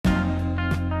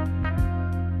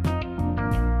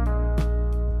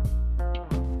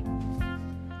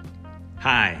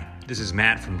Hi, this is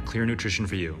Matt from Clear Nutrition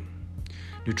for You.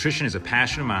 Nutrition is a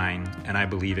passion of mine, and I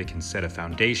believe it can set a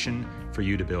foundation for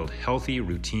you to build healthy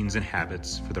routines and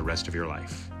habits for the rest of your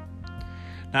life.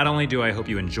 Not only do I hope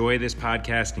you enjoy this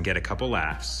podcast and get a couple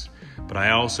laughs, but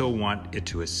I also want it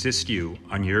to assist you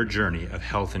on your journey of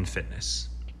health and fitness.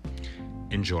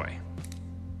 Enjoy.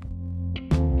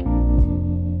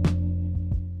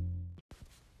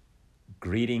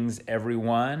 Greetings,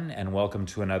 everyone, and welcome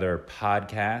to another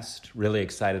podcast. Really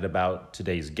excited about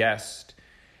today's guest.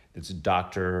 It's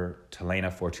Dr.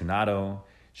 Telena Fortunato.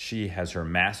 She has her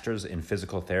master's in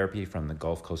physical therapy from the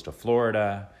Gulf Coast of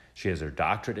Florida. She has her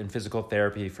doctorate in physical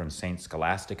therapy from St.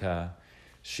 Scholastica.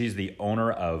 She's the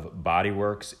owner of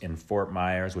Bodyworks in Fort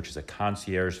Myers, which is a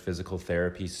concierge physical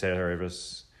therapy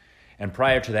service. And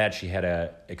prior to that, she had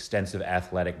an extensive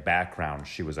athletic background.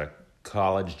 She was a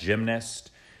college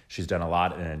gymnast. She's done a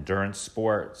lot in endurance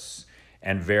sports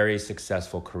and very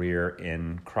successful career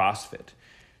in CrossFit.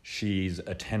 She's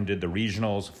attended the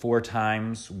regionals 4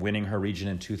 times, winning her region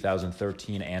in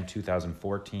 2013 and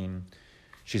 2014.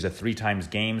 She's a 3 times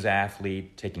games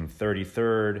athlete, taking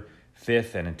 33rd,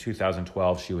 5th, and in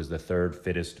 2012, she was the 3rd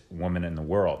fittest woman in the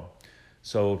world.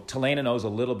 So Telena knows a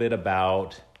little bit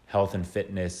about health and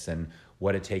fitness and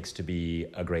what it takes to be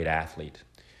a great athlete.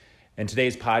 In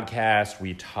today's podcast,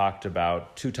 we talked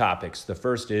about 2 topics. The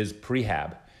first is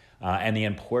prehab and the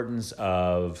importance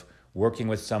of working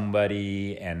with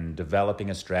somebody and developing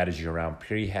a strategy around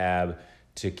prehab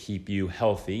to keep you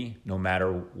healthy no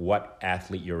matter what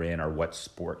athlete you're in or what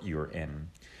sport you're in.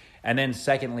 And then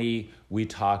secondly, we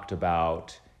talked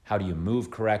about how do you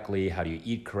move correctly, how do you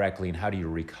eat correctly, and how do you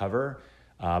recover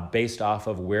based off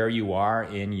of where you are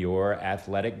in your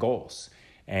athletic goals.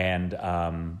 And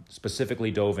specifically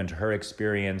dove into her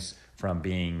experience from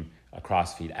being a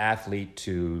CrossFit athlete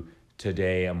to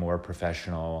today a more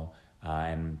professional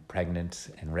and pregnant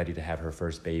and ready to have her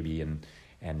first baby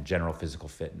and general physical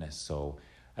fitness. So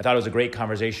I thought it was a great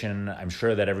conversation. I'm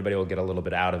sure that everybody will get a little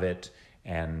bit out of it,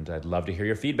 and I'd love to hear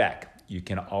your feedback. You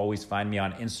can always find me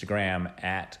on Instagram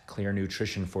at Clear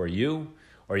Nutrition for You,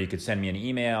 or you could send me an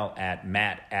email at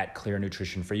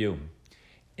matt@clearnutritionforyou.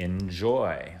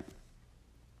 Enjoy.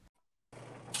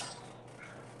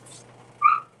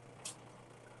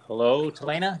 Hello,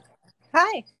 Telena.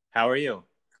 Hi. How are you?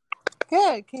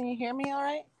 Good. Can you hear me all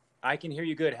right? I can hear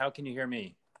you good. How can you hear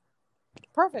me?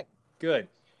 Perfect. Good.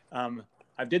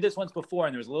 I've did this once before,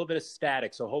 and there was a little bit of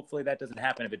static, so hopefully that doesn't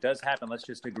happen. If it does happen, let's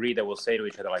just agree that we'll say to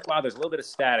each other, like, wow, there's a little bit of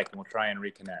static, and we'll try and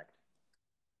reconnect.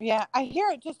 Yeah, I hear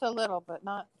it just a little, but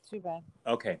not too bad.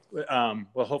 Okay.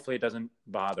 Well, hopefully it doesn't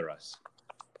bother us.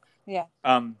 Yeah.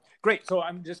 Great. So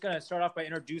I'm just going to start off by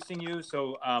introducing you.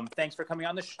 So thanks for coming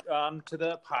on to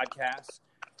the podcast.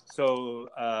 So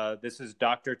this is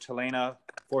Dr. Telena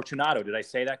Fortunato. Did I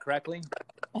say that correctly?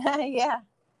 Yeah.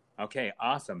 Okay,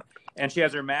 awesome. And she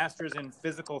has her master's in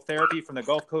physical therapy from the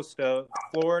Gulf Coast of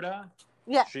Florida.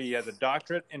 Yeah. She has a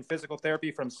doctorate in physical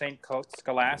therapy from St.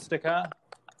 Scholastica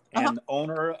and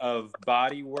owner of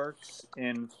Bodyworks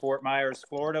in Fort Myers,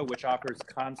 Florida, which offers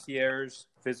concierge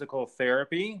physical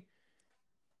therapy.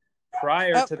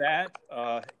 Prior to that,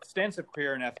 extensive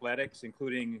career in athletics,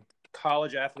 including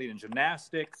college athlete in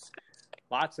gymnastics,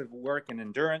 lots of work in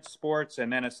endurance sports,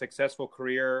 and then a successful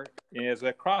career as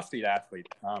a CrossFit athlete.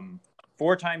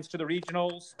 4 times to the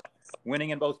regionals, winning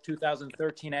in both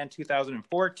 2013 and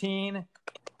 2014.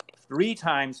 3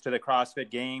 times to the CrossFit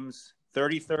Games,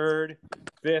 33rd,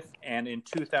 5th, and in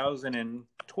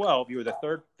 2012, you were the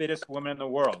 3rd fittest woman in the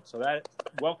world. So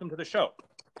welcome to the show.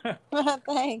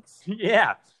 Thanks.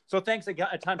 Yeah. So thanks a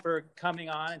ton for coming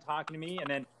on and talking to me. And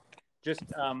then just,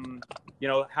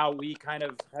 how we kind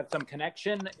of have some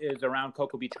connection is around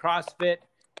Cocoa Beach CrossFit.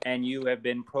 And you have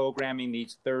been programming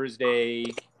these Thursday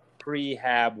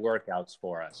prehab workouts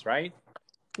for us, right?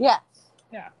 Yes.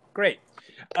 Yeah, great.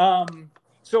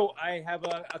 So I have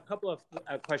a couple of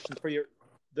questions for you.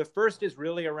 The first is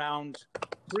really around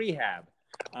prehab.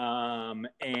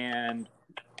 And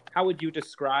how would you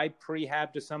describe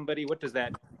prehab to somebody? What does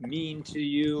that mean to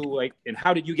you? Like, and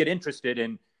how did you get interested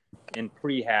in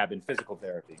prehab and physical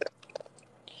therapy?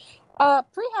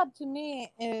 Prehab to me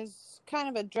is kind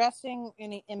of addressing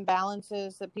any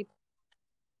imbalances that people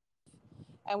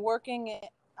and working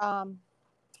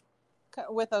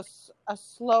with a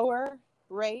slower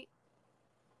rate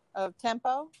of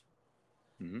tempo,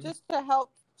 just to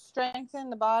help strengthen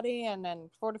the body and then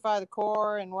fortify the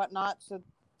core and whatnot, so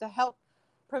to help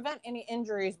prevent any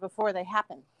injuries before they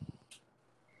happen.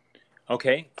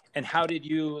 Okay. And how did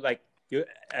you, you've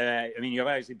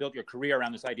obviously built your career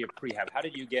around this idea of prehab. How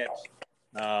did you get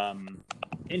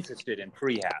interested in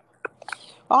prehab?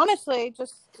 Honestly,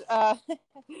 just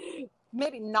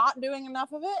maybe not doing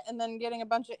enough of it and then getting a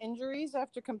bunch of injuries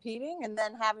after competing and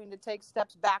then having to take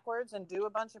steps backwards and do a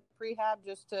bunch of prehab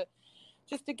just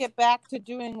to get back to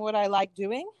doing what I like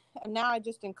doing. And now I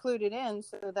just include it in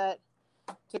so that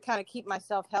to kind of keep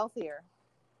myself healthier.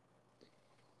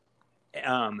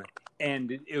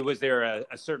 And was there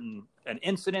a certain an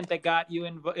incident that got you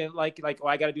in like oh,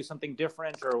 I got to do something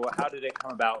different, or how did it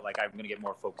come about? Like, I'm going to get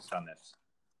more focused on this.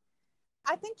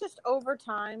 I think just over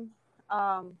time,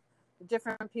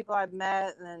 different people I've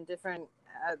met, and then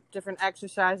different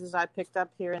exercises I picked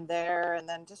up here and there, and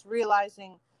then just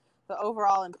realizing the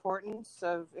overall importance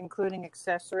of including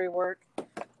accessory work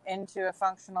into a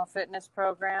functional fitness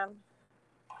program.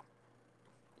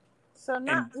 So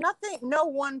no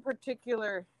one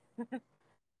particular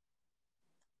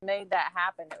made that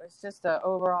happen. It was just an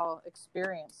overall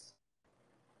experience.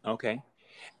 Okay.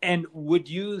 And would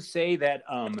you say that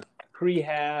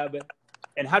prehab,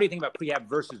 and how do you think about prehab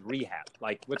versus rehab?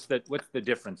 Like, what's the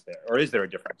difference there, or is there a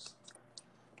difference?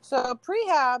 So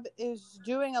prehab is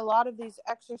doing a lot of these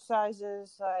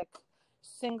exercises like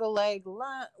single leg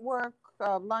work,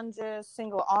 lunges,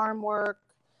 single arm work,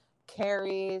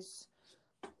 carries,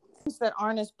 things that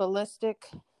aren't as ballistic.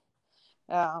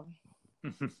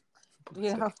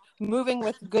 Moving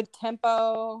with good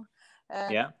tempo,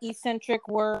 eccentric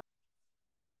work.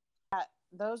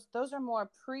 Those are more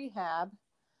prehab,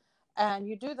 and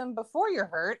you do them before you're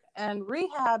hurt. And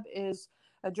rehab is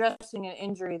addressing an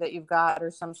injury that you've got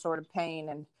or some sort of pain,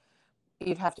 and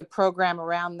you'd have to program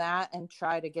around that and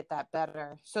try to get that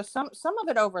better. So some of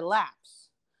it overlaps.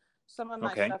 Some of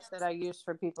my stuff that I use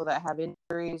for people that have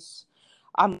injuries,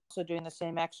 I'm also doing the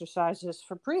same exercises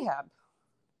for prehab.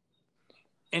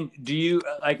 And do you,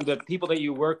 like the people that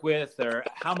you work with, or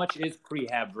how much is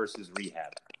prehab versus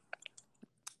rehab?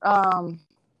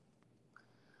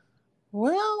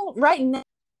 Well, right now,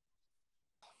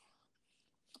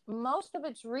 most of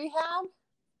it's rehab.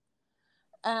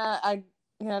 I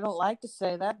don't like to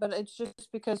say that, but it's just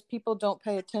because people don't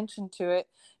pay attention to it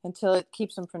until it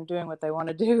keeps them from doing what they want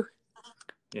to do.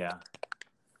 Yeah.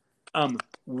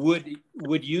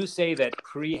 Would you say that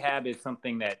prehab is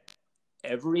something that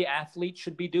every athlete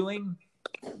should be doing?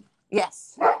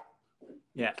 Yes.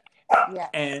 Yeah. Yeah.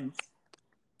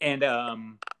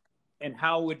 And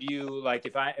how would you,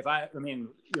 like, I mean,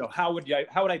 how would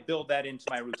I build that into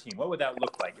my routine? What would that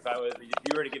look like if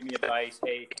you were to give me advice?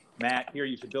 Hey, Matt, here,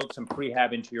 you should build some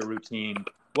prehab into your routine.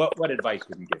 What advice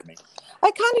would you give me?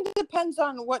 It kind of depends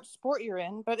on what sport you're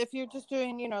in, but if you're just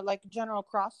doing, like general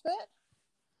CrossFit,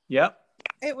 yep,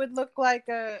 it would look like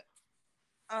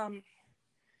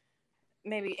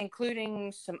maybe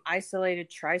including some isolated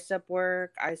tricep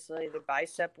work, isolated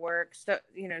bicep work, stuff,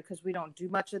 because we don't do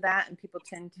much of that, and people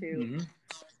tend to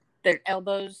their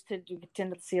elbows tend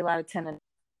to see a lot of tendon,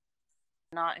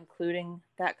 not including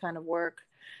that kind of work.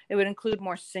 It would include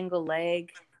more single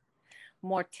leg,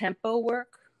 more tempo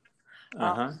work,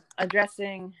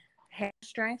 addressing hand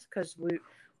strength, because we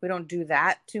don't do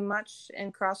that too much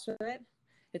in CrossFit.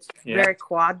 It's very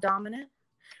quad dominant,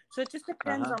 so it just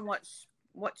depends on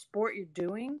what sport you're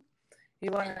doing.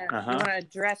 You want to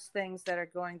address things that are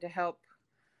going to help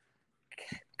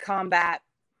combat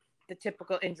the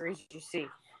typical injuries you see.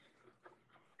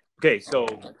 Okay, so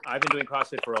I've been doing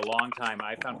CrossFit for a long time.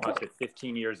 I found CrossFit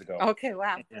 15 years ago. Okay,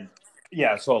 wow.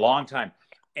 So a long time.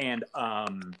 And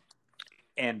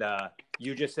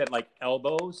you just said like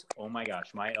elbows. Oh my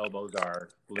gosh, my elbows are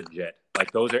legit.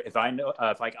 Like those are, if I know,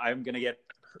 if like I'm gonna get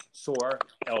sore,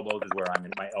 elbows is where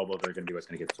my elbows are gonna be what's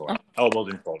gonna get sore. Elbows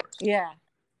and shoulders. Yeah.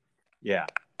 Yeah.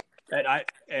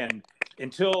 And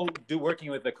until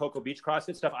working with the Cocoa Beach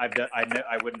CrossFit stuff, I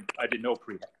did no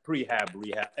prehab, rehab,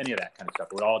 any of that kind of stuff.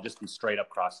 It would all just be straight up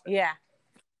CrossFit. Yeah.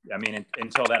 I mean,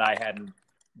 until that, I hadn't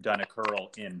done a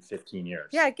curl in 15 years.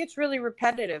 Yeah, it gets really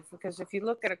repetitive, because if you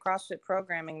look at a CrossFit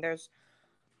programming, there's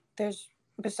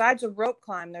besides a rope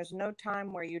climb, there's no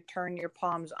time where you turn your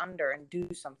palms under and do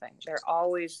something. They're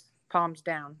always palms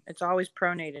down. It's always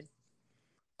pronated.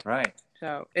 Right.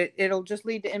 So it'll just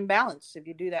lead to imbalance if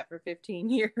you do that for 15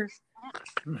 years.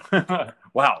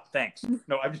 Wow, thanks.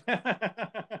 No,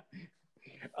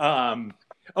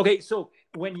 okay, so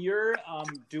when you're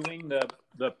doing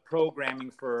the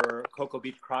programming for Cocoa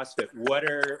Beach CrossFit, what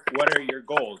are your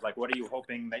goals? Like, what are you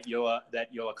hoping that you'll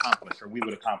accomplish, or we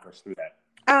would accomplish through that?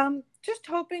 Just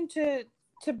hoping to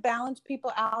balance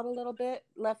people out a little bit,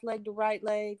 left leg to right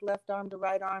leg, left arm to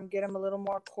right arm, get them a little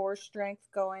more core strength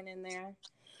going in there.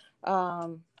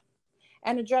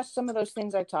 And address some of those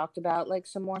things I talked about, like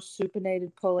some more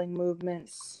supinated pulling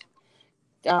movements,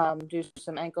 do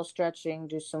some ankle stretching,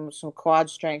 do some quad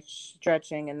strength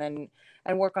stretching, and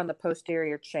work on the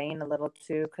posterior chain a little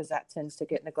too, because that tends to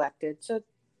get neglected. So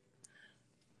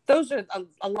those are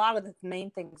a lot of the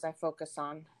main things I focus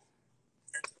on.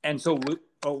 And so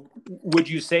would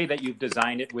you say that you've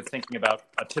designed it with thinking about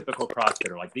a typical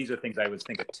CrossFitter? Like, these are things I would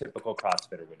think a typical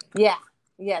CrossFitter would do.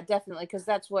 Yeah, definitely, because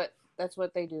that's what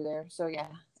they do there. So yeah,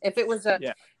 if it was a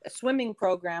swimming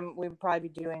program, we would probably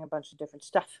be doing a bunch of different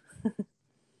stuff.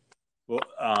 Well,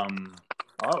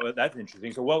 that's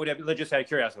interesting. So what would it be, just out of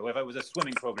curiosity, if it was a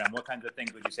swimming program, what kinds of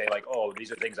things would you say, like, oh,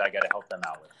 these are things I got to help them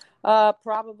out with?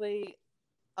 Probably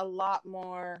a lot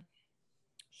more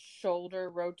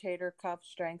shoulder rotator cuff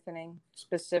strengthening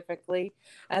specifically,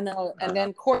 and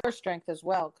then core strength as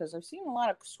well, because I've seen a lot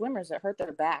of swimmers that hurt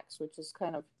their backs, which is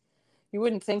kind of, you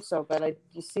wouldn't think so, but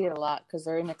you see it a lot because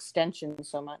they're in extension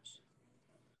so much.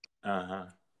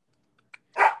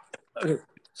 Okay.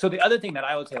 So the other thing that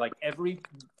I would say, like,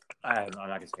 I'm not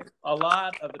going to say it, a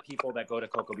lot of the people that go to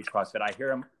Cocoa Beach CrossFit, I hear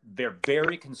them, they're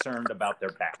very concerned about their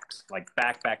backs, like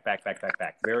back,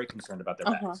 very concerned about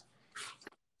their backs.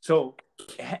 So,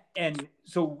 and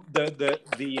so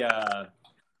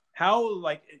how,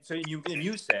 like, so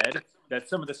you said that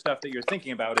some of the stuff that you're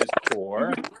thinking about is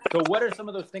core. So what are some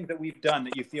of those things that we've done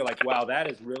that you feel like, wow, that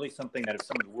is really something that if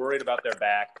someone's worried about their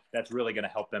back, that's really going to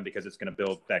help them because it's going to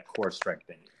build that core strength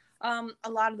in you? A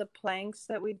lot of the planks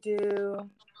that we do,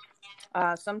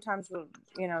 sometimes we'll,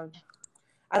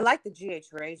 I like the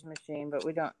GH raise machine, but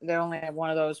they only have one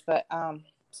of those, but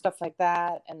stuff like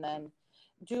that. And then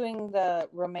doing the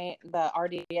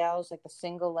RDLs, like the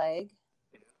single leg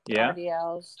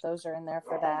RDLs, those are in there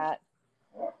for that.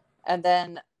 And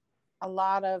then a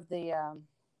lot of the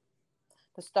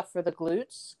stuff for the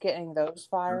glutes, getting those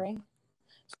firing,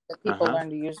 so that people learn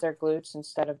to use their glutes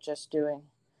instead of just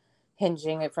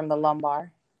hinging it from the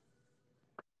lumbar.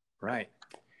 Right.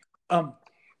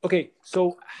 Okay.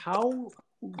 So how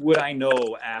would I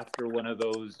know after one of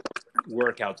those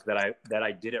workouts that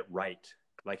I did it right?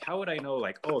 Like, how would I know,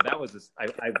 like, oh, I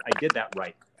did that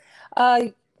right?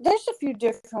 There's a few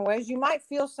different ways. You might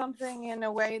feel something in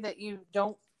a way that you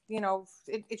don't,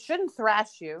 it shouldn't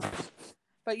thrash you,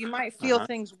 but you might feel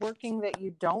things working that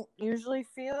you don't usually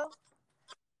feel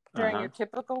during your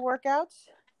typical workouts.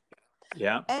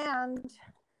 Yeah. And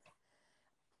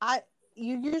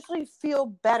you usually feel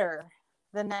better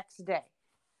the next day.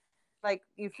 Like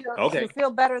you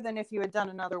feel better than if you had done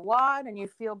another WOD, and you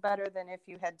feel better than if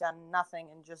you had done nothing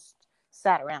and just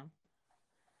sat around.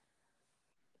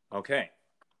 Okay.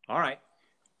 All right.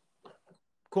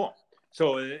 Cool.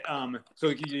 So, you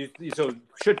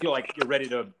should feel like you're ready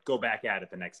to go back at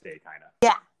it the next day, kind of.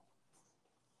 Yeah.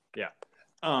 Yeah.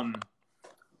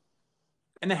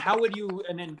 And then how would you,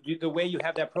 and then the way you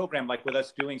have that program, like with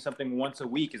us doing something once a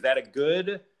week, is that a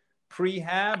good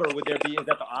prehab, or is that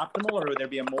the optimal, or would there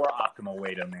be a more optimal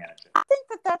way to manage it? I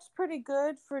think that's pretty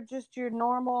good for just your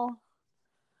normal,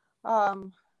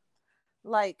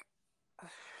 like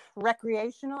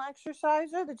recreational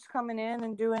exerciser that's coming in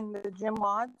and doing the gym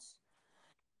WODs.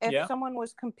 If someone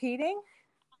was competing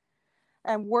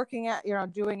and working at,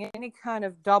 doing any kind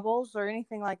of doubles or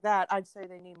anything like that, I'd say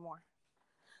they need more.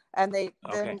 And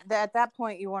then at that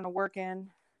point, you want to work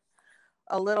in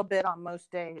a little bit on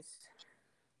most days.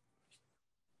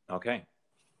 Okay,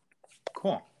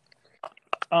 cool.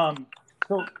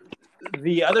 So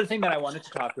the other thing that I wanted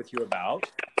to talk with you about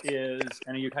is,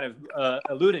 and you kind of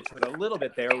alluded to it a little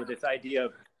bit there, with this idea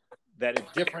of that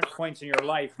at different points in your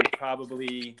life, you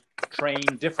probably train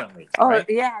differently. Right?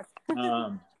 Oh, yes.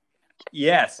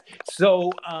 Yes.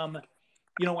 So,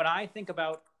 when I think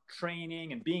about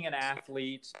training and being an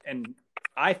athlete, and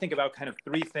I think about kind of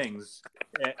three things,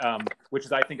 which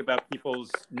is I think about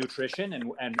people's nutrition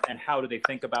and how do they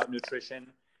think about nutrition.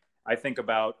 I think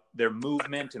about their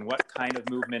movement and what kind of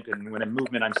movement, and when a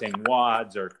movement, I'm saying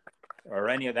WODs or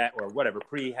any of that, or whatever,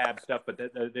 prehab stuff, but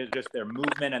there's just their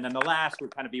movement. And then the last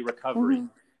would kind of be recovery.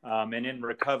 And in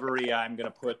recovery, I'm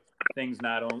going to put things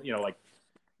not only, like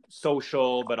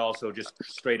social, but also just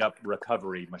straight up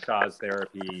recovery, massage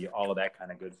therapy, all of that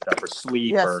kind of good stuff, or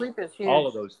sleep, sleep is huge. All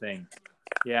of those things.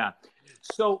 Yeah.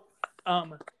 So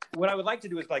what I would like to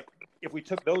do is, like, if we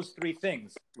took those three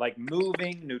things, like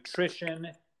moving, nutrition,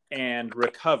 and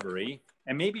recovery,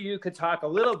 and maybe you could talk a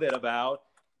little bit about,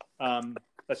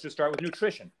 let's just start with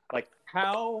nutrition. Like,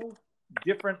 how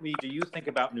differently do you think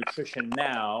about nutrition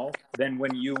now than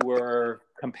when you were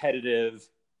competitive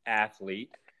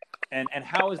athlete? And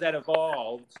how has that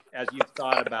evolved as you've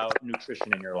thought about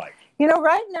nutrition in your life?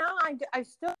 Right now, I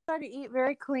still try to eat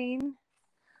very clean.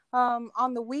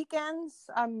 On the weekends,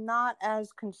 I'm not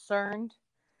as concerned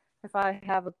if I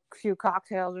have a few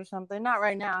cocktails or something. Not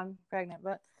right now, I'm pregnant,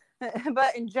 but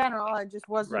but in general, I just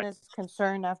wasn't as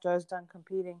concerned after I was done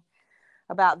competing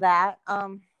about that.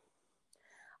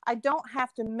 I don't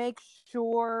have to make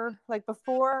sure, like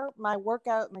before my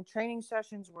workout, my training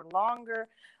sessions were longer.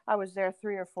 I was there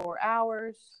 3 or 4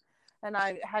 hours, and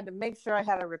I had to make sure I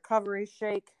had a recovery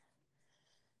shake,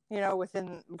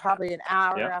 within probably an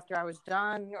hour after I was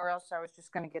done, or else I was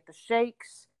just going to get the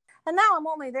shakes. And now I'm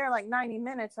only there like 90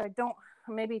 minutes.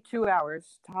 Maybe 2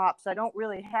 hours tops. I don't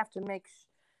really have to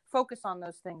focus on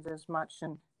those things as much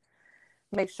and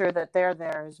make sure that they're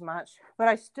there as much. But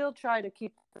I still try to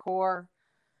keep the core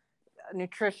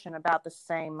nutrition about the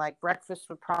same. Like breakfast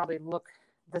would probably look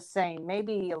the same.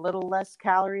 Maybe a little less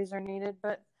calories are needed,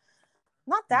 but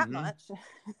not that much.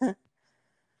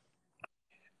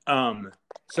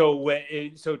 So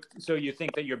you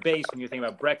think that your base, when you think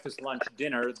about breakfast, lunch,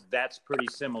 dinner, that's pretty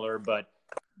similar, but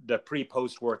the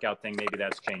pre-post workout thing, maybe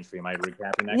that's changed for you. Am I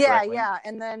recapping that correctly? Yeah.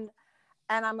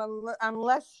 And I'm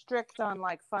less strict on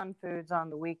like fun foods on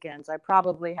the weekends. I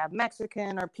probably have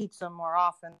Mexican or pizza more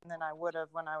often than I would have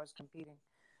when I was competing.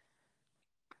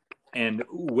 And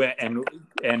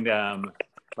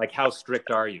like how strict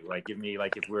are you? Like give me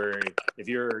like if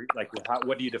you're like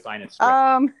what do you define as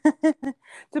strict?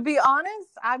 To be honest,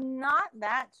 I'm not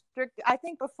that strict. I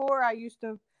think before I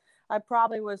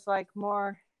probably was like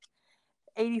more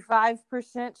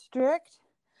 85% strict.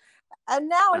 And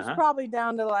now it's probably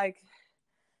down to like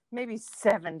maybe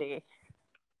 70.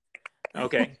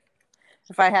 Okay.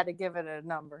 If I had to give it a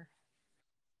number.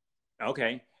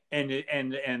 Okay.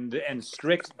 And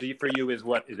strict for you is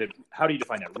what is it? How do you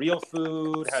define it? Real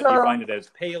food? How do you find it as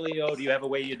paleo? Do you have a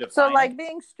way you define it? So like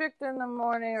being strict in the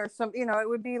morning or it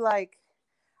would be like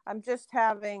I'm just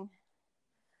having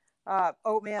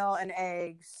oatmeal and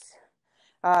eggs.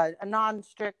 A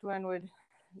non-strict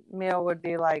meal would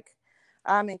be like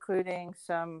I'm including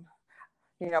some,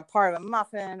 part of a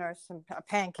muffin or a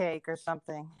pancake or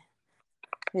something.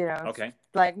 Okay.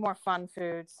 Like more fun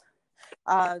foods.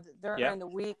 During the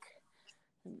week,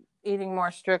 eating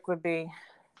more strict would be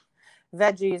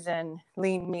veggies and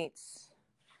lean meats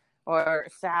or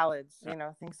salads,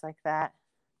 things like that.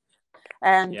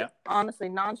 And honestly,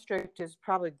 non-strict is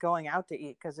probably going out to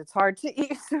eat because it's hard to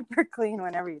eat super clean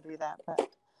whenever you do that. But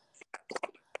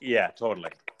yeah,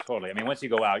 totally. I mean, once you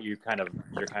go out, you're kind of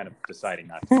deciding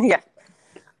not to. Yeah.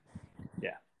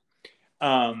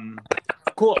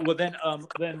 Cool. Well, then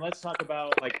let's talk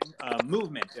about like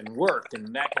movement and work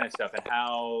and that kind of stuff and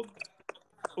how.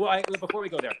 Well, before we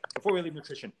go there, before we leave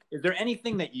nutrition, is there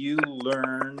anything that you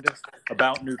learned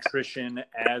about nutrition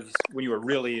as when you were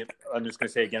really, I'm just going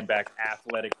to say again, back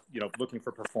athletic, looking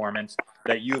for performance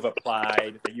that you've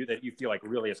applied that you feel like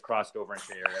really has crossed over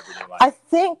into your everyday life? I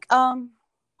think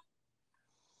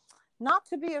not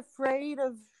to be afraid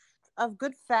of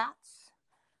good fats.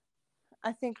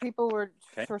 I think people were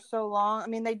for so long. I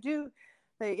mean, if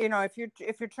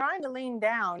you're trying to lean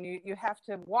down, you have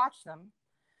to watch them.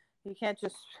 You can't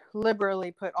just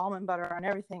liberally put almond butter on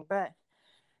everything, but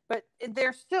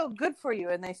they're still good for you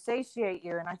and they satiate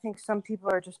you. And I think some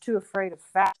people are just too afraid of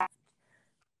fat.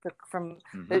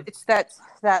 It's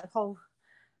that whole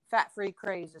fat-free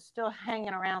craze is still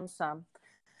hanging around some.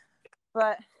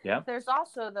 But there's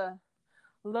also the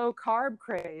low carb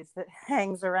craze that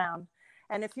hangs around.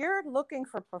 And if you're looking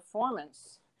for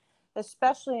performance,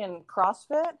 especially in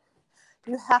CrossFit,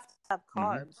 you have to have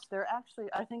carbs.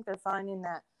 I think they're finding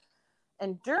that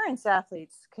endurance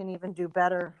athletes can even do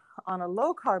better on a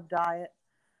low carb diet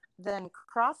than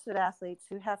CrossFit athletes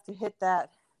who have to hit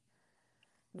that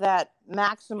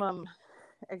maximum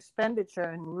expenditure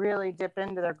and really dip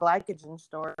into their glycogen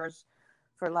stores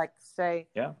for like, say,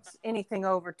 anything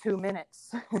over 2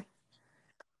 minutes.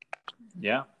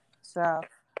 So.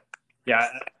 Yeah.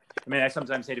 I mean, I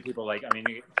sometimes say to people, like, I mean,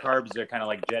 carbs are kind of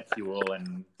like jet fuel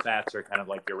and fats are kind of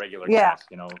like your regular gas,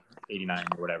 89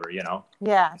 or whatever,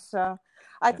 Yeah. So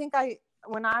I think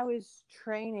when I was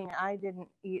training, I didn't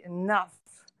eat enough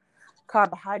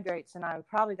carbohydrates and I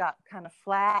probably got kind of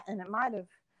flat, and it might have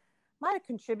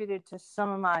contributed to some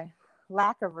of my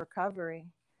lack of recovery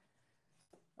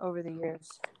over the years.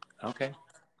 Okay.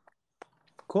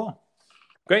 Cool.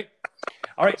 Great.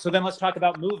 All right. So then let's talk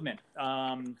about movement.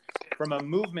 From a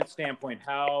movement standpoint,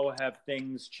 how have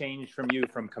things changed from you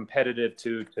from competitive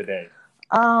to today?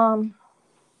 I'd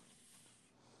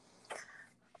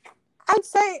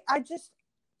say I just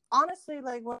honestly,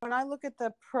 like when I look at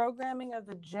the programming of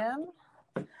the gym,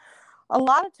 a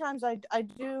lot of times I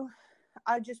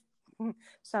just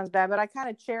sounds bad, but I kind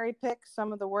of cherry pick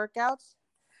some of the workouts.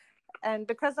 And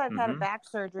because I've had a back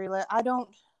surgery, I don't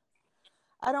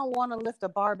want to lift a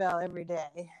barbell every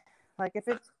day. Like if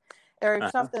it's, or if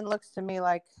something looks to me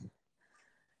like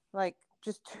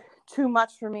just too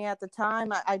much for me at the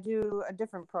time, I do a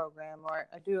different program, or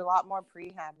I do a lot more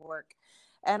prehab work.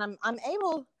 And I'm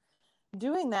able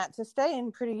doing that to stay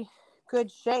in pretty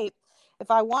good shape. If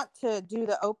I want to do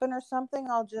the open or something,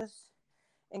 I'll just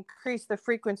increase the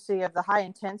frequency of the high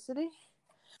intensity.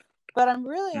 But I'm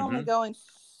really only going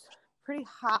pretty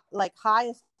hot, like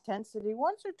high intensity,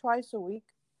 once or twice a week.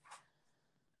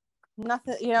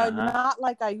 Nothing, not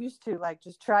like I used to, like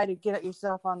just try to get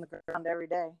yourself on the ground every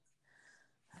day.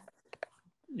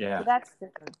 Yeah. So that's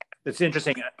different. It's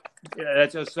interesting.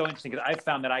 That's so interesting because I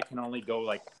found that I can only go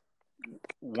like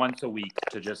once a week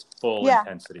to just full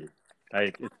intensity.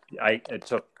 It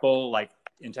took full like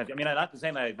intensity. I mean, I'm not the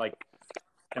same. I like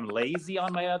am lazy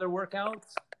on my other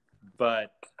workouts,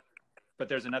 but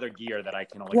there's another gear that I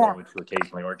can only go into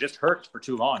occasionally, or it just hurts for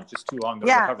too long. It's just too long. The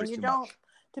recovery's too much.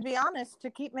 To be honest, to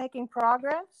keep making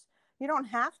progress, you don't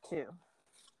have to.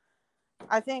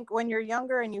 I think when you're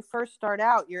younger and you first start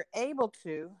out, you're able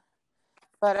to,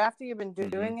 but after you've been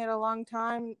doing it a long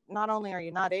time, not only are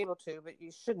you not able to, but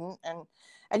you shouldn't,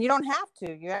 and you don't have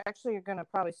to. You actually are going to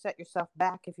probably set yourself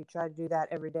back if you try to do that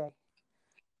every day.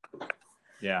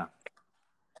 Yeah.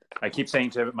 I keep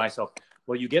saying to myself,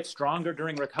 well, you get stronger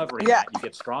during recovery. Yeah. Matt. You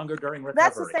get stronger during recovery.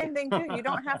 That's the same thing too. You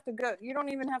don't have to you don't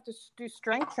even have to do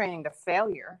strength training to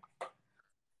failure.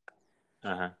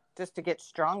 Just to get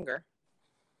stronger.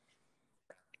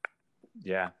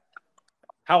 Yeah.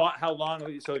 How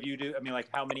long? So if you do, I mean, like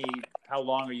how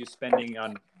long are you spending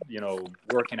on,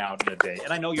 working out in a day?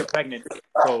 And I know you're pregnant,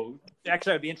 so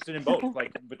actually I'd be interested in both,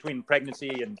 like between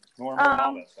pregnancy and normal and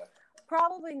all that stuff.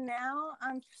 Probably now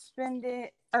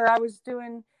I was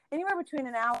doing anywhere between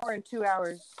an hour and 2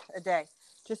 hours a day.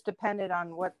 Just depended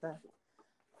on what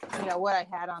what I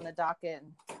had on the docket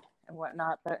and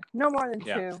whatnot, but no more than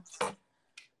 2.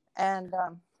 And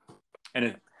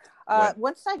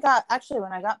once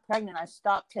when I got pregnant, I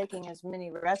stopped taking as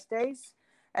many rest days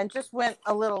and just went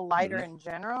a little lighter in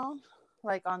general,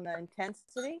 like on the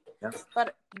intensity. Yeah.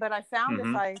 But I found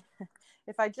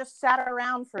if I just sat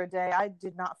around for a day, I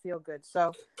did not feel good.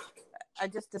 So I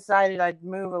just decided I'd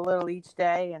move a little each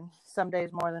day, and some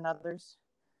days more than others.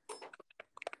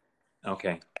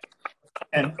 Okay.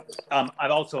 And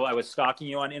I was stalking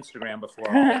you on Instagram before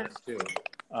all this too.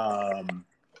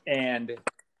 And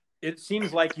it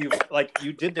seems like you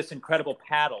did this incredible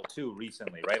paddle too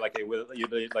recently, right? Like you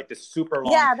did like this super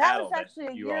long paddle. Yeah, that was actually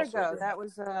a year ago. That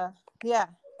was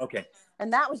Okay.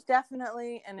 And that was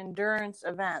definitely an endurance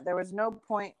event. There was no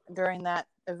point during that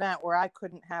event where I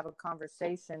couldn't have a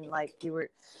conversation like you were.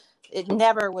 It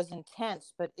never was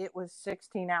intense, but it was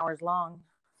 16 hours long.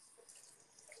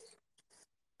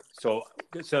 So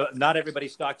not everybody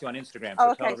stalked you on Instagram.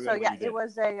 So okay, so yeah, it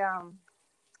was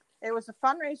a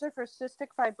fundraiser for cystic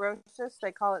fibrosis.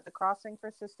 They call it the Crossing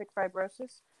for Cystic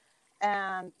Fibrosis.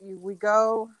 And we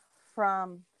go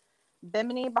from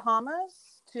Bimini,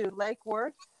 Bahamas to Lake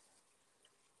Worth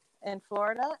in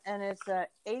Florida. And it's a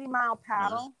 80-mile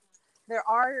paddle. There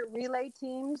are relay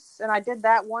teams. And I did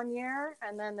that one year.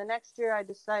 And then the next year I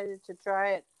decided to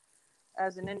try it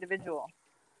as an individual.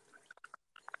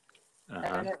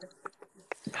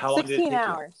 How long did it take 16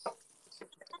 hours. You?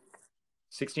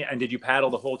 16, and did you paddle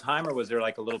the whole time, or was there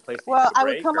like a little place? I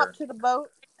would come up to the boat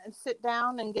and sit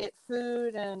down and get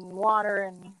food and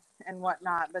water and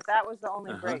whatnot. But that was the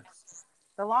only breaks.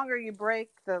 The longer you break,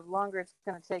 the longer it's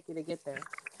going to take you to get there.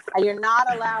 And you're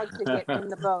not allowed to get in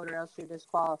the boat, or else you're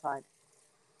disqualified.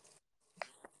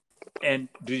 And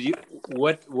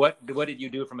what did you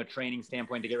do from a training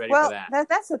standpoint to get ready for that? Well,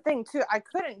 that's the thing too. I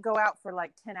couldn't go out for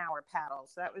like 10-hour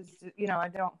paddles. That was, you don't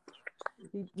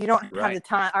have the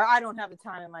time, or I don't have the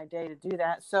time in my day to do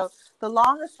that. So the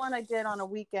longest one I did on a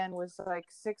weekend was like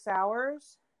 6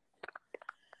 hours.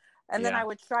 And then I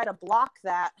would try to block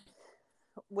that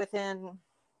within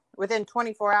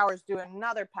 24 hours, do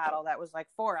another paddle that was like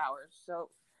 4 hours. So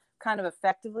kind of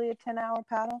effectively a 10-hour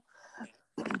paddle.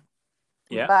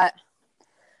 Yeah. But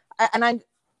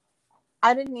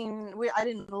I didn't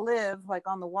live like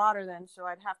on the water then, so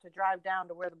I'd have to drive down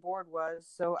to where the board was.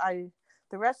 So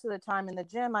the rest of the time in the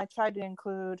gym, I tried to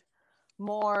include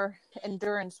more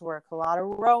endurance work, a lot of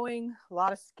rowing, a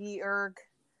lot of ski erg,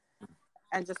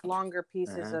 and just longer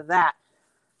pieces of that,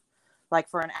 like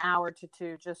for an hour to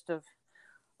 2, just of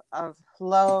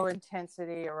low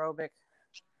intensity aerobic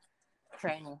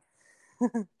training.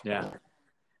 Yeah.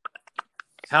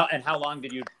 How long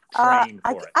did you train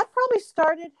for it? I probably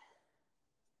started.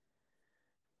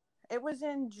 It was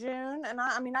in June, and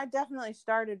I definitely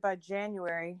started by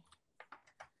January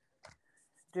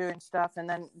doing stuff, and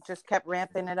then just kept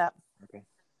ramping it up. Okay.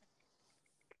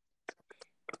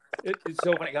 It's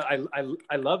so funny.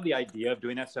 I love the idea of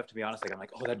doing that stuff, to be honest. Like, I'm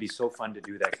like, oh, that'd be so fun to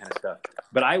do that kind of stuff.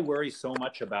 But I worry so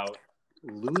much about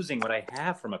losing what I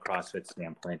have from a CrossFit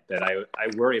standpoint that I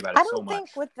worry about it so much. I don't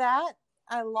think with that,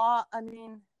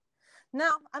 no,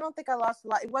 I don't think I lost a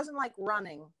lot. It wasn't like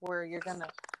running where you're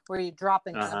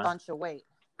dropping a bunch of weight.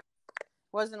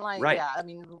 It wasn't like, right. Yeah, I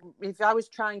mean, if I was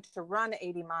trying to run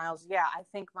 80 miles, yeah, I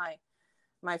think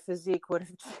my physique would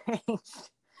have changed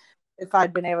if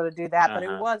I'd been able to do that, but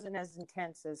it wasn't as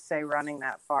intense as, say, running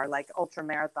that far, like ultra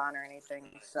marathon or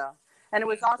anything. So, and it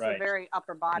was also very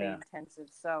upper body intensive.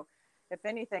 So if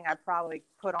anything, I probably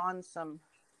put on some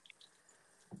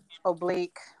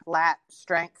oblique lat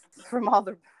strength from all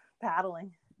the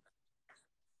paddling.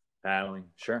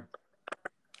 Sure.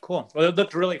 Cool. Well, it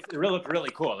looked really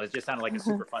cool. It just sounded like a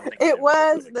super fun thing. It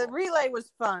was. Really cool. Relay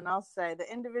was fun, I'll say.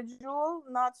 The individual,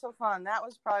 not so fun. That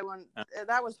was probably one.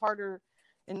 That was harder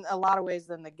in a lot of ways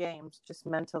than the games, just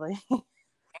mentally.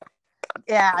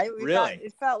 Yeah,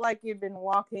 it felt like you'd been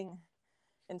walking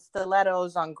in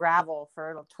stilettos on gravel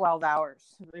for 12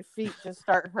 hours. Your feet just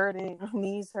start hurting,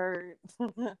 knees hurt.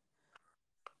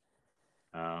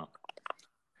 Oh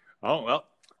well.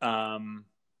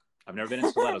 I've never been in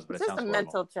stilettos, but it sounds horrible. It's a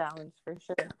mental challenge for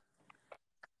sure.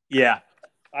 Yeah,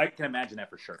 I can imagine that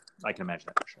for sure.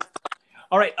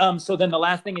 All right. So then the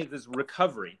last thing is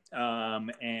recovery.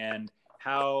 And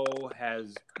how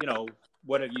has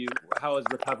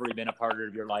recovery been a part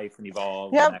of your life and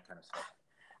evolved and that kind of stuff?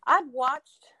 I'd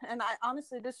watched, and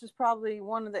honestly, this was probably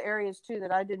one of the areas too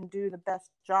that I didn't do the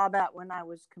best job at when I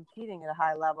was competing at a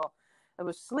high level. It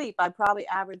was sleep. I probably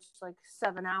averaged like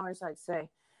 7 hours, I'd say,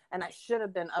 and I should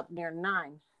have been up near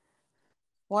 9.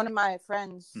 One of my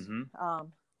friends,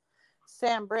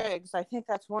 Sam Briggs, I think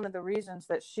that's one of the reasons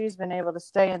that she's been able to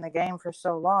stay in the game for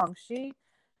so long. She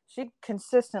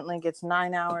consistently gets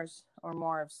 9 hours or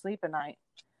more of sleep a night,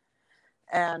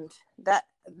 and that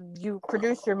you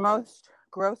produce your most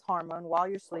growth hormone while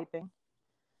you're sleeping,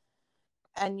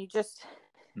 and you just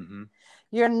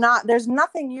there's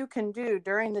nothing you can do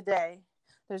during the day.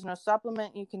 There's no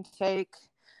supplement you can take,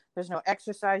 there's no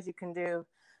exercise you can do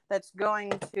that's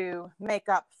going to make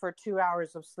up for 2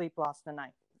 hours of sleep lost a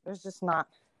night. There's just not.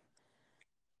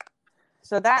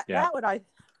 So that would, I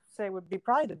say, would be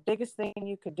probably the biggest thing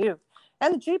you could do,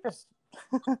 and the cheapest.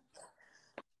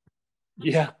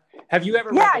 Yeah. Have you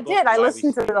ever? Yeah, I did. I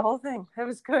listened to the whole thing. It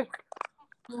was good.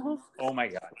 Oh my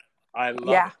God, I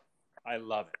love it. I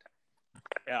love it.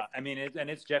 Yeah, I mean,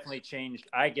 it's definitely changed.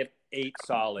 I get 8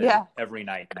 solid every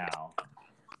night now,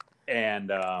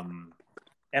 and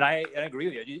I agree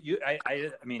with you. I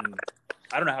mean,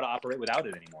 I don't know how to operate without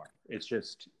it anymore. It's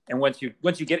just, and once you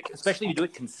get it, especially if you do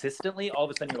it consistently, all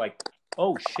of a sudden you're like,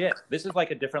 oh shit, this is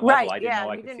like a different level. I didn't know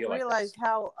I could feel like this. You didn't realize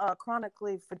how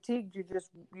chronically fatigued you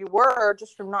were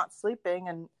just from not sleeping,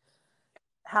 and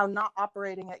how not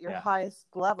operating at your highest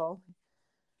level.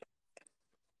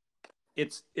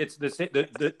 It's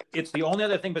the only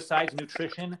other thing besides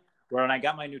nutrition where when I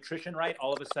got my nutrition right,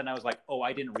 all of a sudden I was like, oh,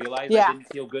 I didn't realize I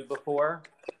didn't feel good before,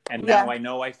 and now I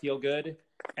know I feel good.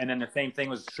 And then the same thing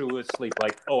was true with sleep.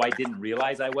 Like, oh, I didn't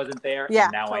realize I wasn't there,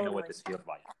 and now I know what this feels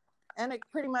like. And it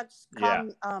pretty much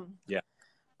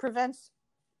prevents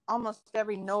almost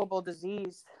every knowable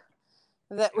disease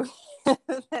that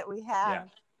we have.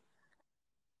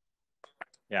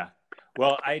 Yeah.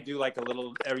 Well, I do like a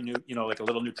little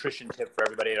nutrition tip for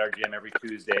everybody at our gym every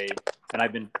Tuesday. And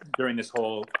I've been, during this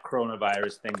whole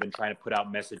coronavirus thing, been trying to put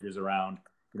out messages around,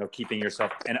 keeping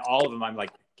yourself, and all of them, I'm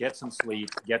like, get some sleep,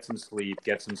 get some sleep,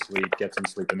 get some sleep, get some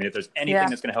sleep. I mean, if there's anything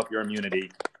that's going to help your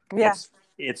immunity, it's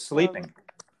sleeping.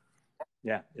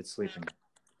 Yeah, it's sleeping.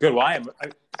 Good. Well,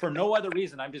 for no other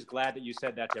reason, I'm just glad that you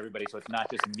said that to everybody, so it's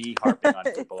not just me harping on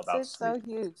people about sleep. It's so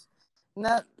huge.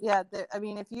 No, I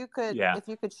mean, if you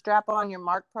could strap on your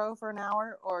Mark Pro for an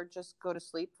hour or just go to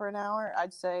sleep for an hour,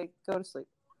 I'd say go to sleep.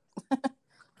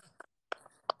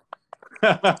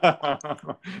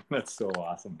 That's so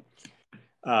awesome.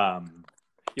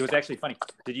 It was actually funny.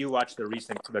 Did you watch the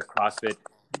CrossFit,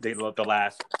 the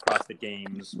last CrossFit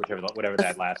Games, whatever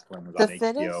that last one was on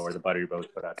HBO or the Buttery Boats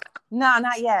put out? No,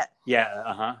 not yet.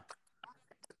 Yeah.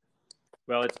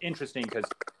 Well, it's interesting because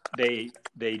they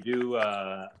do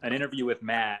an interview with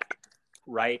Matt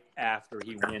right after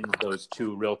he wins those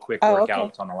 2 real quick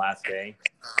workouts on the last day.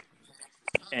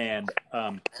 And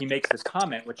he makes this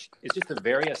comment, which is just a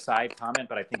very aside comment,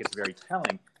 but I think it's very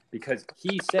telling, because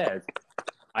he says,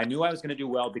 I knew I was going to do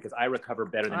well because I recover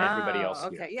better than everybody else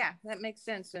here. Okay, yeah, that makes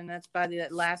sense. And that's by the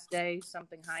last day,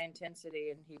 something high intensity,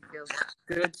 and he feels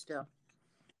good still.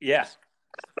 Yeah.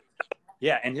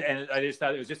 Yeah, and I just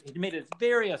thought it was he made a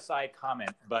very aside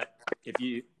comment, but if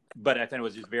you but I thought it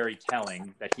was just very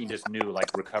telling that he just knew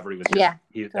like recovery was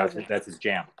that's his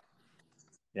jam.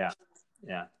 Yeah.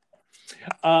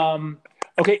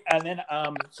 Okay, and then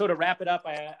so to wrap it up,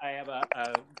 I have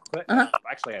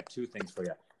actually I have two things for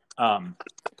you.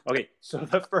 Okay, so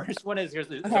the first one is here's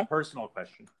a personal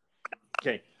question.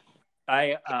 Okay,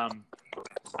 I've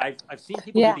seen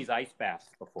people do these ice baths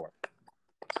before,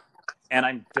 and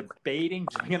I'm debating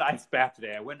doing an ice bath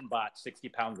today. I went and bought 60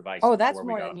 pounds of ice. Oh, that's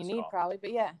more than you need, probably,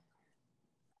 but yeah.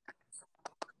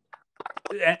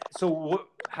 So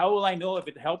how will I know if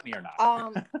it helped me or not?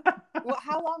 Well,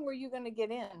 how long were you going to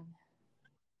get in?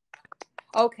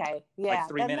 Okay, yeah, like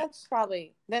 3 minutes. That's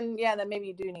probably then maybe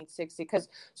you do need 60 because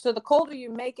so the colder you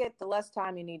make it, the less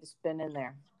time you need to spend in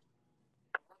there.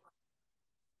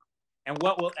 And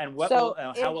how will it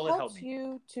help me?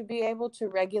 You to be able to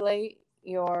regulate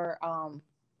your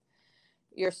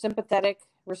sympathetic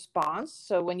response.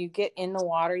 So when you get in the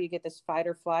water, you get this fight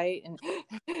or flight, and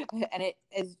it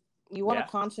is you want to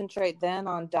concentrate then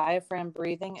on diaphragm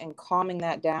breathing and calming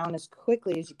that down as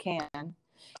quickly as you can.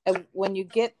 And when you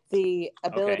get the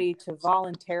ability to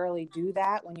voluntarily do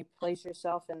that, when you place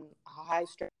yourself in a high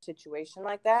stress situation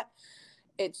like that,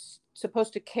 it's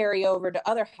supposed to carry over to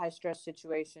other high stress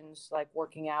situations like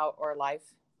working out or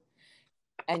life,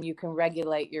 and you can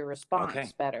regulate your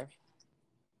response better.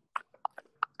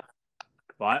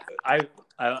 Well, I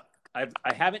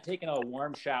haven't taken a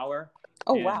warm shower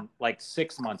in like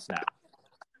 6 months now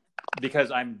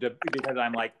because I'm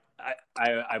like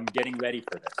I'm getting ready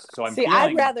for this. So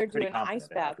I'd rather do an ice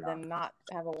bath than not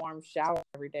have a warm shower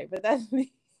every day. But that's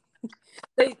me.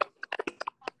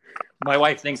 My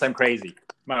wife thinks I'm crazy.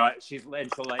 My wife, she'll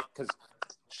like because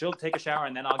she'll take a shower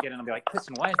and then I'll get in and I'll be like,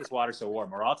 Kristen, why is this water so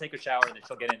warm? Or I'll take a shower and then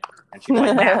she'll get in and she'll be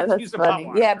like, nah, use the hot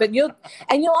water. Yeah, but you'll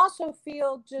also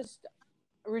feel just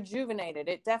rejuvenated.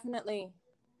 It definitely.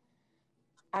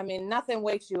 I mean, nothing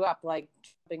wakes you up like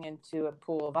jumping into a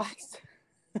pool of ice.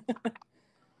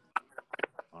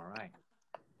 All right.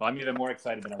 Well, I'm even more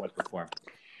excited than I was before.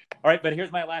 All right, but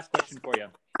here's my last question for you.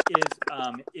 Is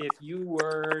if you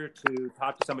were to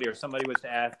talk to somebody or somebody was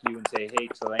to ask you and say, hey,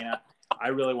 Talena, I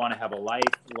really want to have a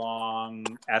lifelong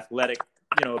athletic,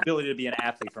 ability to be an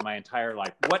athlete for my entire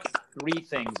life. What 3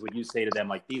 things would you say to them?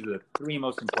 Like, these are the 3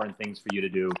 most important things for you to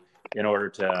do in order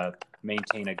to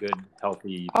maintain a good,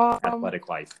 healthy, athletic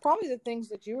life? Probably the things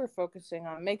that you were focusing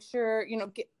on. Make sure,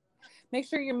 make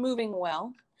sure you're moving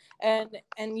well. And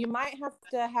you might have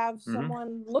to have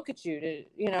someone look at you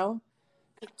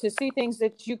to see things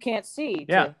that you can't see.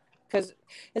 Yeah. Because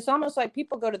it's almost like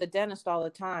people go to the dentist all the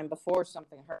time before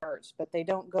something hurts, but they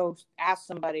don't go ask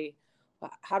somebody,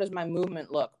 how does my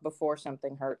movement look before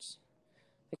something hurts?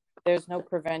 There's no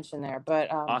prevention there.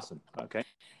 But awesome. Okay.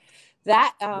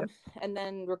 That and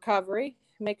then recovery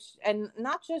and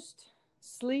not just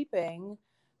sleeping,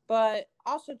 but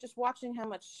also just watching how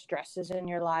much stress is in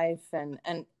your life and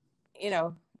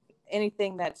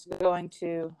anything that's going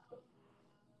to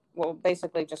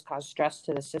basically just cause stress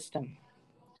to the system.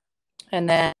 And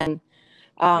then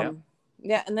and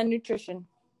then nutrition,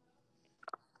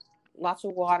 lots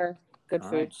of water, good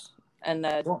foods, and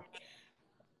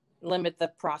limit the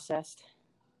processed.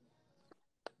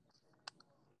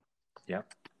 Yeah.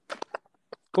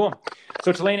 Cool.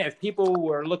 So, Talena, if people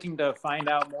were looking to find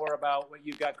out more about what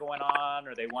you've got going on,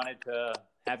 or they wanted to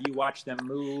have you watch them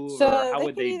move, how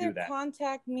would they do that?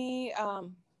 Contact me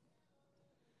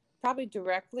probably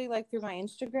directly, like through my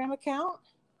Instagram account.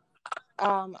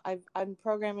 I'm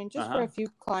programming just for a few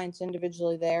clients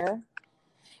individually there.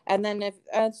 And then if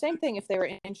same thing, if they were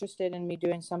interested in me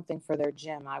doing something for their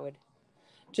gym, I would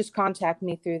just contact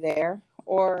me through there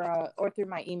or through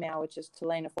my email, which is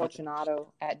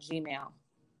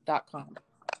TalenaFortunato@gmail.com.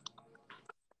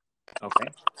 Okay.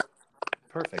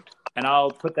 Perfect. And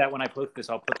I'll put that when I post this.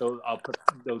 I'll put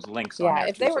those links on there. Yeah,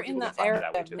 if they were in the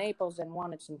area of Naples and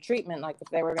wanted some treatment, like if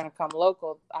they were going to come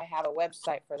local, I have a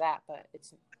website for that, but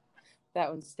that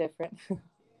one's different.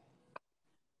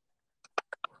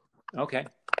 Okay.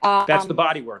 That's the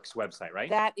Bodyworks website, right?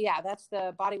 That's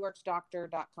the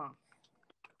bodyworksdoctor.com.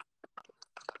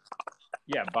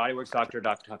 Yeah,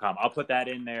 bodyworksdoctor.com. I'll put that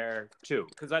in there too,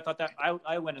 because I thought that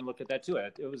I went and looked at that too.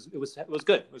 It was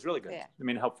good. It was really good. Yeah. I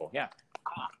mean, helpful. Yeah.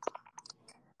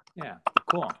 Yeah.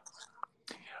 Cool.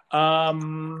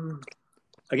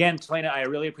 Again, Talena, I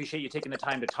really appreciate you taking the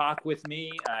time to talk with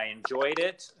me. I enjoyed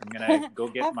it. I'm gonna go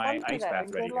get my ice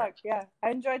bath ready. Good luck. Yeah, I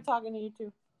enjoyed talking to you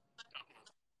too.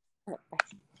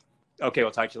 Okay,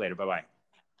 we'll talk to you later. Bye-bye.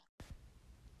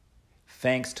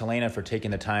 Thanks, Talena, for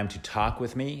taking the time to talk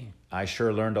with me. I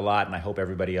sure learned a lot, and I hope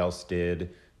everybody else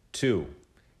did too.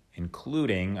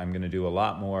 including I'm going to do a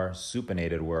lot more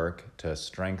supinated work to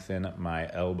strengthen my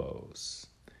elbows.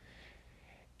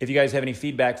 If you guys have any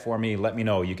feedback for me, let me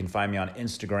know. You can find me on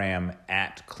Instagram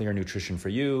at Clear Nutrition For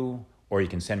You, or you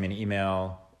can send me an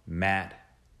email,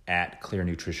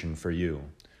 matt@clearnutritionforyou.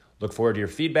 Look forward to your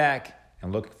feedback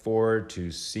and look forward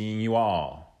to seeing you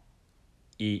all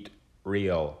eat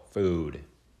real food.